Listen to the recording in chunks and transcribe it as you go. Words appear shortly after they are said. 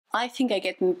I think I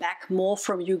get back more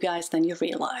from you guys than you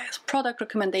realize. Product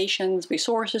recommendations,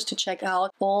 resources to check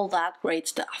out, all that great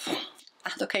stuff.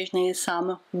 And occasionally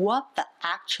some what the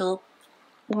actual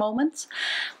moments.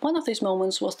 One of these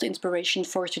moments was the inspiration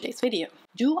for today's video.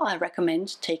 Do I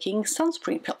recommend taking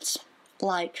sunscreen pills?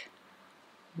 Like,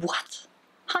 what?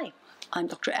 Hi, I'm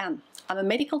Dr. Anne. I'm a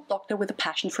medical doctor with a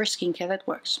passion for skincare that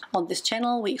works. On this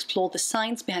channel, we explore the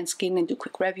science behind skin and do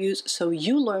quick reviews, so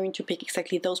you learn to pick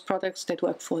exactly those products that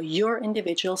work for your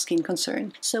individual skin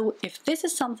concern. So if this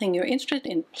is something you're interested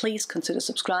in, please consider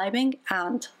subscribing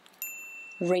and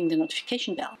ring the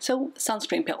notification bell. So,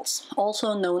 sunscreen pills,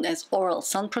 also known as oral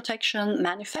sun protection,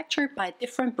 manufactured by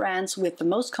different brands, with the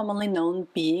most commonly known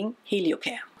being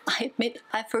Heliocare. I admit,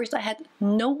 at first I had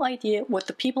no idea what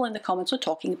the people in the comments were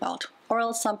talking about.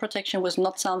 Oral sun protection was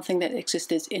not something that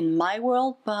existed in my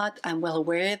world, but I'm well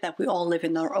aware that we all live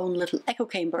in our own little echo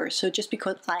chamber, so just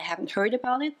because I haven't heard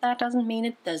about it, that doesn't mean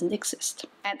it doesn't exist.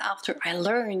 And after I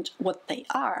learned what they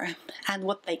are, and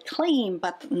what they claim,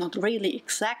 but not really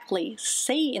exactly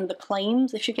say in the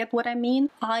claims, if you get what I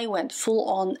mean, I went full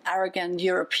on arrogant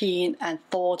European and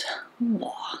thought,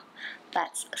 wow,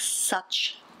 that's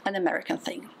such an American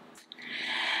thing.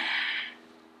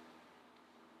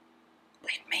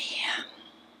 With me.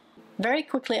 Very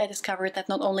quickly I discovered that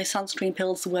not only sunscreen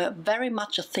pills were very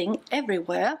much a thing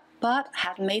everywhere, but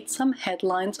had made some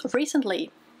headlines recently.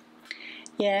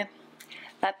 Yeah,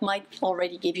 that might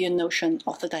already give you a notion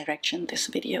of the direction this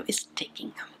video is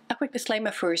taking. A quick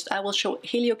disclaimer first, I will show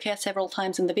Heliocare several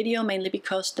times in the video, mainly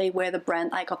because they were the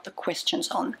brand I got the questions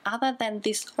on. Other than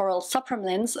these oral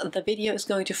supplements the video is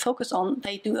going to focus on,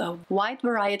 they do a wide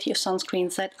variety of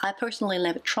sunscreens that I personally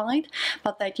never tried,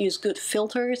 but that use good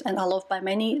filters and are loved by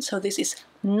many, so this is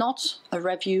not a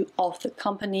review of the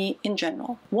company in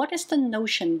general. What is the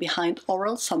notion behind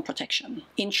oral sun protection?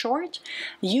 In short,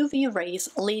 UV rays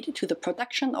lead to the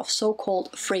production of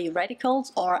so-called free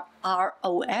radicals, or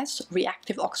ROS,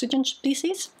 reactive oxygen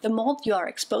species. The more you are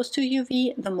exposed to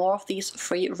UV, the more of these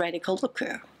free radicals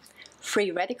occur. Free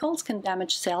radicals can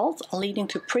damage cells, leading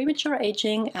to premature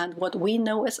aging and what we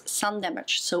know as sun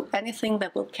damage, so anything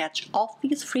that will catch off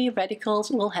these free radicals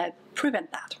will help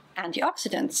prevent that.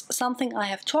 Antioxidants, something I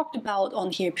have talked about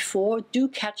on here before, do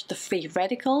catch the free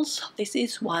radicals. This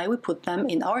is why we put them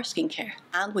in our skincare.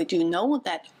 And we do know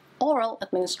that oral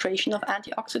administration of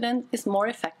antioxidant is more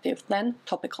effective than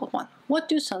topical one. What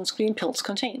do sunscreen pills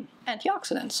contain?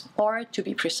 Antioxidants, or to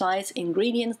be precise,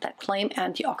 ingredients that claim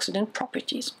antioxidant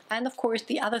properties. And of course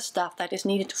the other stuff that is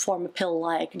needed to form a pill,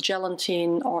 like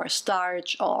gelatin or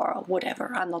starch or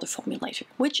whatever. I'm not a formulator.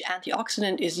 Which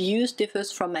antioxidant is used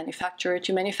differs from manufacturer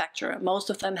to manufacturer. Most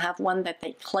of them have one that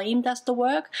they claim does the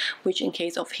work, which in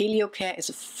case of Heliocare is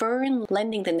Fern,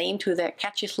 lending the name to their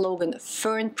catchy slogan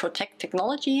Fern Protect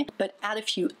Technology, but add a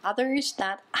few others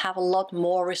that have a lot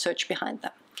more research behind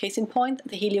them. Case in point,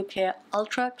 the Heliocare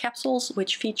Ultra capsules,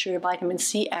 which feature vitamin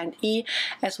C and E,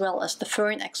 as well as the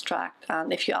fern extract.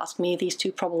 And if you ask me, these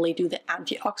two probably do the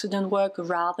antioxidant work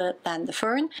rather than the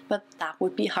fern, but that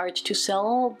would be hard to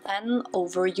sell then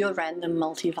over your random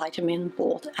multivitamin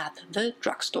bought at the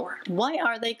drugstore. Why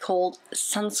are they called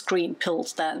sunscreen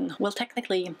pills then? Well,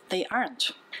 technically they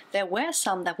aren't. There were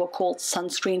some that were called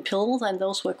sunscreen pills, and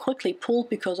those were quickly pulled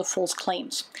because of false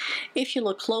claims. If you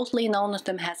look closely, none of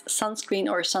them has sunscreen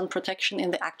or sun protection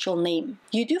in the actual name.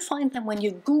 You do find them when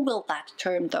you Google that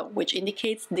term though, which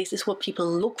indicates this is what people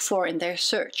look for in their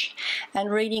search. And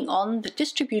reading on, the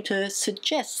distributor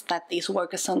suggests that these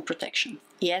work as sun protection.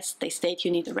 Yes, they state you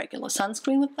need a regular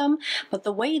sunscreen with them, but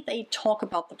the way they talk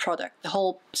about the product, the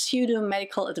whole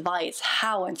pseudo-medical advice,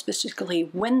 how and specifically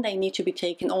when they need to be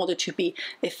taken in order to be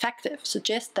effective,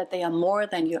 suggests that they are more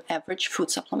than your average food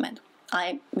supplement.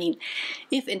 I mean,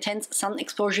 if intense sun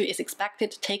exposure is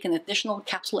expected, take an additional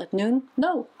capsule at noon?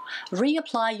 No.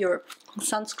 Reapply your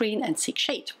sunscreen and seek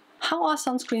shade. How are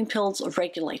sunscreen pills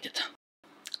regulated?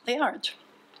 They aren't.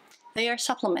 They are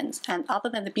supplements, and other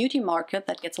than the beauty market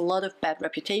that gets a lot of bad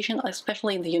reputation,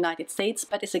 especially in the United States,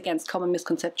 but is against common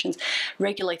misconceptions,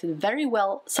 regulated very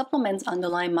well, supplements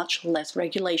underlie much less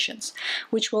regulations,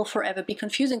 which will forever be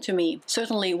confusing to me.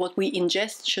 Certainly what we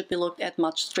ingest should be looked at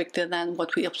much stricter than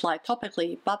what we apply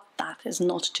topically, but that is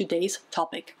not today's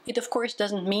topic. It of course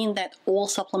doesn't mean that all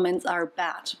supplements are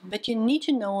bad, but you need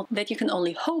to know that you can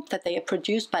only hope that they are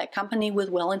produced by a company with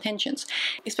well intentions,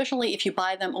 especially if you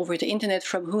buy them over the internet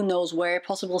from who knows where.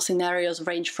 Possible scenarios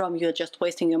range from you're just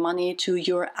wasting your money to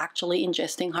you're actually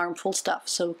ingesting harmful stuff.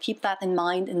 So keep that in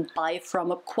mind and buy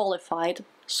from a qualified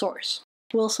source.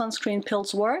 Will sunscreen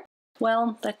pills work?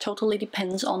 Well, that totally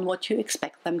depends on what you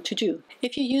expect them to do.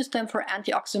 If you use them for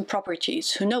antioxidant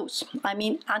properties, who knows? I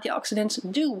mean,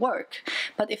 antioxidants do work,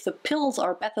 but if the pills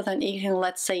are better than eating,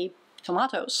 let's say,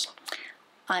 tomatoes,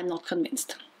 I'm not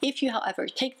convinced. If you, however,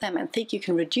 take them and think you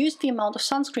can reduce the amount of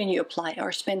sunscreen you apply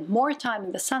or spend more time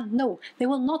in the sun, no, they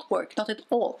will not work, not at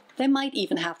all. They might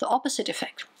even have the opposite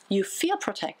effect. You feel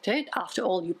protected, after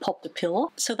all you pop the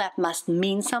pill, so that must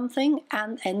mean something,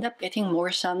 and end up getting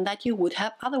more sun than you would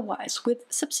have otherwise, with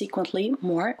subsequently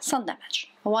more sun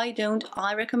damage. Why don't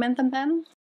I recommend them then?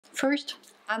 First,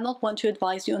 I'm not one to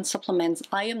advise you on supplements.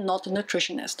 I am not a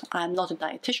nutritionist. I'm not a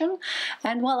dietitian.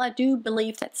 And while I do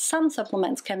believe that some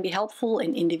supplements can be helpful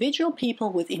in individual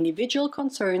people with individual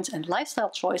concerns and lifestyle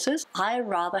choices, I'd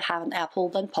rather have an apple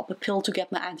than pop a pill to get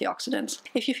my antioxidants.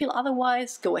 If you feel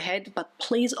otherwise, go ahead, but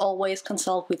please always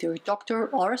consult with your doctor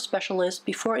or a specialist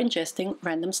before ingesting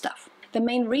random stuff. The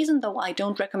main reason, though, I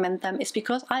don't recommend them is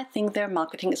because I think their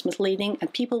marketing is misleading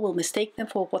and people will mistake them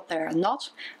for what they are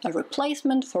not: a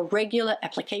replacement for regular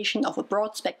application of a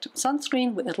broad-spectrum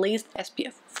sunscreen with at least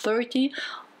SPF 30,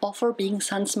 or for being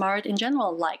sun smart in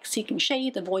general, like seeking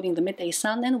shade, avoiding the midday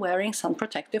sun, and wearing sun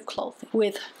protective clothing.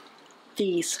 With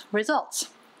these results,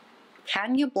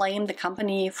 can you blame the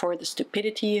company for the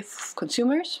stupidity of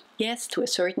consumers? Yes, to a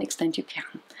certain extent you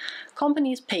can.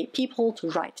 Companies pay people to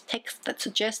write text that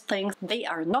suggest things they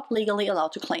are not legally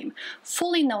allowed to claim,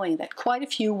 fully knowing that quite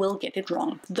a few will get it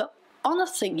wrong. The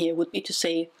honest thing here would be to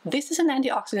say, this is an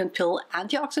antioxidant pill,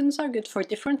 antioxidants are good for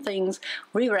different things,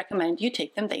 we recommend you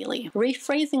take them daily.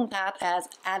 Rephrasing that as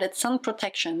added sun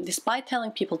protection, despite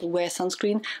telling people to wear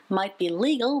sunscreen, might be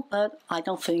legal, but I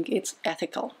don't think it's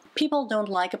ethical. People don't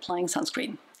like applying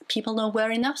sunscreen. People don't wear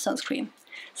enough sunscreen.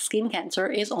 Skin cancer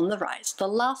is on the rise. The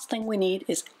last thing we need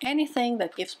is anything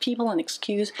that gives people an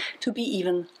excuse to be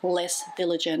even less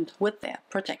diligent with their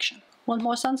protection. Want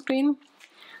more sunscreen?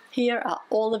 Here are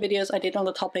all the videos I did on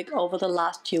the topic over the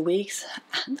last few weeks,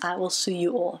 and I will see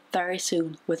you all very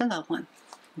soon with another one.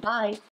 Bye!